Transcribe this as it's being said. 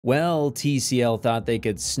Well, TCL thought they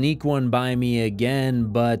could sneak one by me again,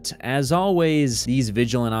 but as always, these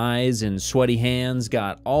vigilant eyes and sweaty hands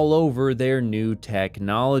got all over their new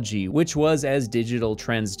technology, which was, as Digital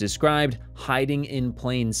Trends described, hiding in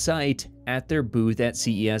plain sight at their booth at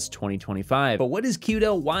CES 2025. But what is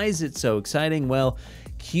QDEL? Why is it so exciting? Well,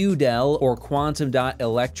 QDEL, or quantum dot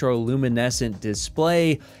electroluminescent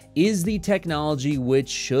display, is the technology which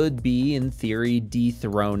should be, in theory,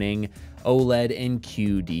 dethroning OLED and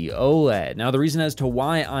QDOLED. Now, the reason as to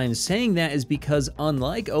why I'm saying that is because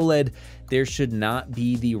unlike OLED, there should not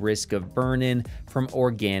be the risk of burn-in from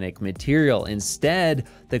organic material. Instead,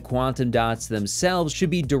 the quantum dots themselves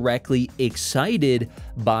should be directly excited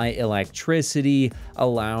by electricity,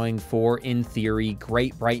 allowing for, in theory,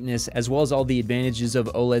 great brightness, as well as all the advantages of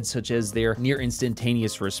OLED, such as their near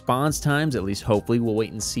instantaneous response times. At least hopefully, we'll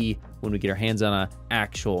wait and see when we get our hands on an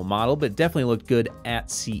actual model, but definitely looked good at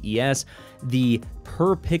CES. The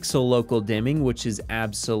per pixel local dimming, which is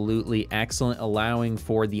absolutely excellent, allowing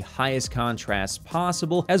for the highest contrast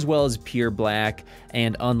possible, as well as pure black.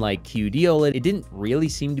 And unlike QDOLED, it didn't really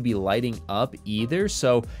seem to be lighting up either,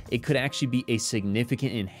 so it could actually be a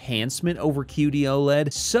significant enhancement over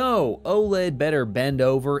QDOLED. So OLED better bend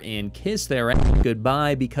over and kiss their ass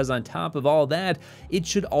goodbye, because on top of all that, it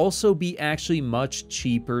should also be actually much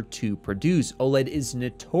cheaper to produce. OLED is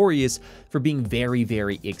notorious for being very,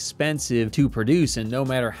 very expensive to produce, and no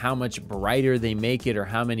matter how much brighter they make it or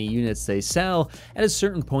how many units they sell, at a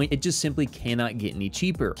certain point, it just simply cannot get any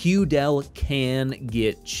cheaper. QDEL can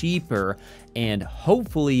get cheaper, and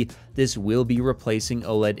hopefully this will be replacing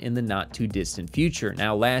OLED in the not too distant future.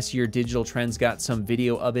 Now, last year, Digital Trends got some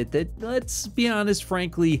video of it that, let's be honest,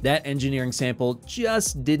 frankly, that engineering sample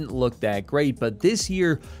just didn't look that great. But this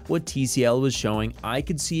year, what TCL was showing, I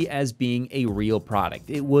could see as being a real product.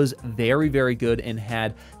 It was very, very good and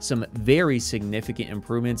had some very significant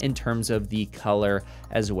improvements in terms of the color,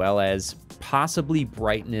 as well as possibly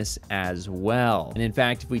brightness as well. And in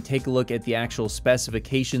fact, if we take a look at the actual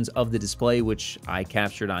specifications of the display, which I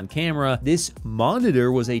captured on camera, this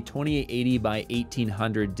monitor was a 2880 by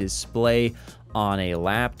 1800 display on a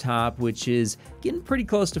laptop, which is getting pretty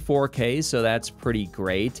close to 4K, so that's pretty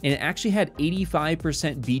great. And it actually had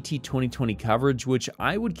 85% BT 2020 coverage, which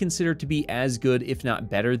I would consider to be as good, if not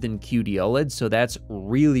better, than QD-OLED, so that's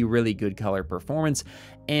really, really good color performance.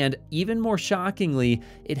 And even more shockingly,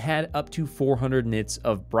 it had up to 400 nits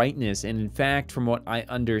of brightness. And in fact, from what I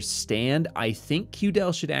understand, I think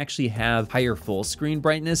QDEL should actually have higher full screen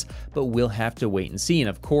brightness, but we'll have to wait and see. And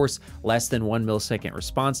of course, less than 1 millisecond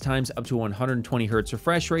response times, up to 120 hertz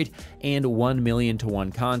refresh rate, and 1,000,000 to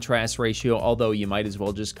 1 contrast ratio, although you might as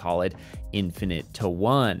well just call it infinite to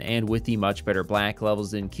 1. And with the much better black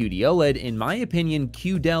levels than QD-OLED, in my opinion,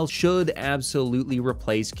 QDEL should absolutely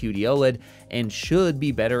replace QD-OLED and should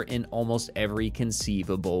be better in almost every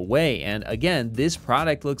conceivable way. And again, this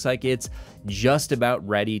product looks like it's just about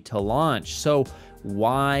ready to launch. So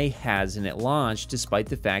why hasn't it launched, despite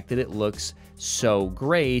the fact that it looks so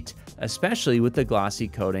great, especially with the glossy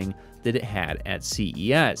coating that it had at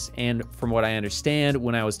CES? And from what I understand,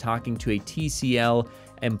 when I was talking to a TCL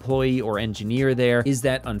employee or engineer there, is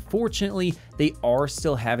that unfortunately they are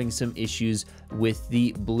still having some issues with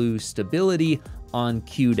the blue stability on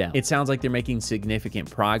QDEL. It sounds like they're making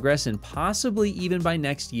significant progress, and possibly even by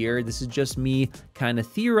next year. This is just me kind of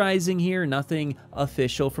theorizing here, nothing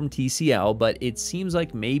official from TCL, but it seems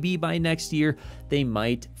like maybe by next year they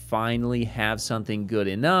might finally have something good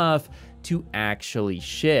enough to actually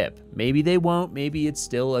ship. Maybe they won't, maybe it's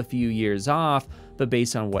still a few years off, but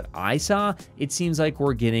based on what I saw, it seems like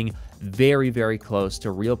we're getting very, very close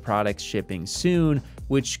to real products shipping soon,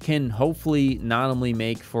 which can hopefully not only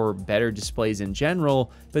make for better displays in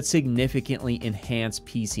general, but significantly enhance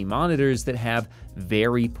PC monitors that have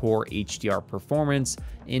very poor HDR performance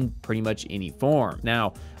in pretty much any form.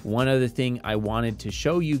 Now, one other thing I wanted to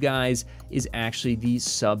show you guys is actually the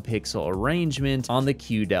sub-pixel arrangement on the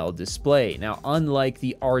QDEL display. Now, unlike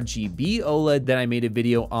the RGB OLED that I made a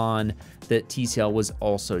video on that TCL was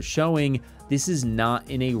also showing, this is not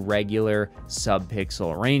in a regular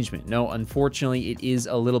sub-pixel arrangement. No, unfortunately, it is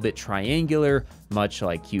a little bit triangular, much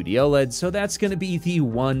like QD-OLED, so that's going to be the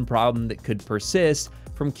one problem that could persist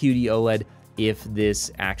from QD-OLED if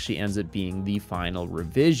this actually ends up being the final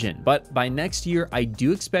revision. But by next year, I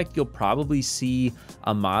do expect you'll probably see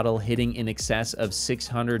a model hitting in excess of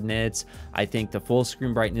 600 nits. I think the full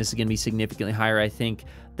screen brightness is going to be significantly higher. I think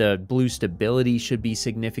the blue stability should be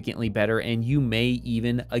significantly better, and you may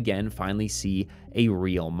even, again, finally see a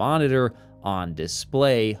real monitor, on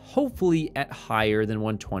display, hopefully at higher than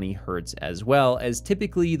 120 Hz as well, as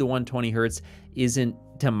typically the 120 Hz isn't,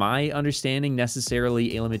 to my understanding,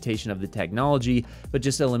 necessarily a limitation of the technology, but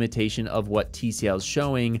just a limitation of what TCL is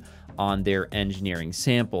showing on their engineering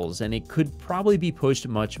samples, and it could probably be pushed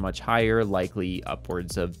much higher, likely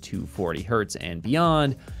upwards of 240 Hz and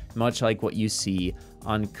beyond, much like what you see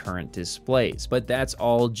on current displays. But that's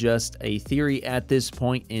all just a theory at this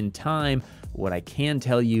point in time. What I can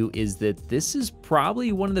tell you is that this is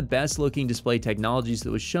probably one of the best looking display technologies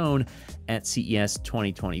that was shown at CES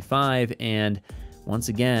 2025, and once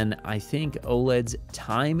again, I think OLED's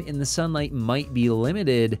time in the sunlight might be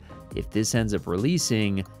limited if this ends up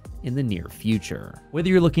releasing in the near future. Whether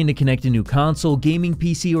you're looking to connect a new console, gaming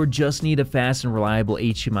PC, or just need a fast and reliable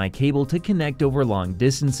HDMI cable to connect over long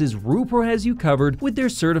distances, Rupro has you covered with their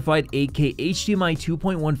certified 8K HDMI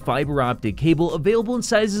 2.1 fiber optic cable, available in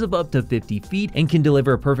sizes of up to 50 feet and can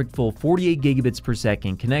deliver a perfect full 48 gigabits per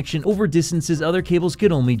second connection over distances other cables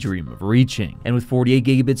could only dream of reaching. And with 48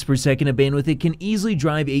 gigabits per second of bandwidth, it can easily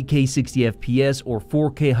drive 8K 60 FPS or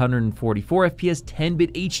 4K 144 FPS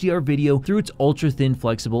 10-bit HDR video through its ultra-thin,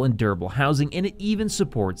 flexible, and durable housing, and it even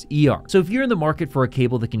supports ER. So if you're in the market for a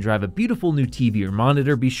cable that can drive a beautiful new TV or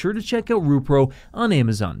monitor, be sure to check out Rupro on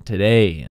Amazon today.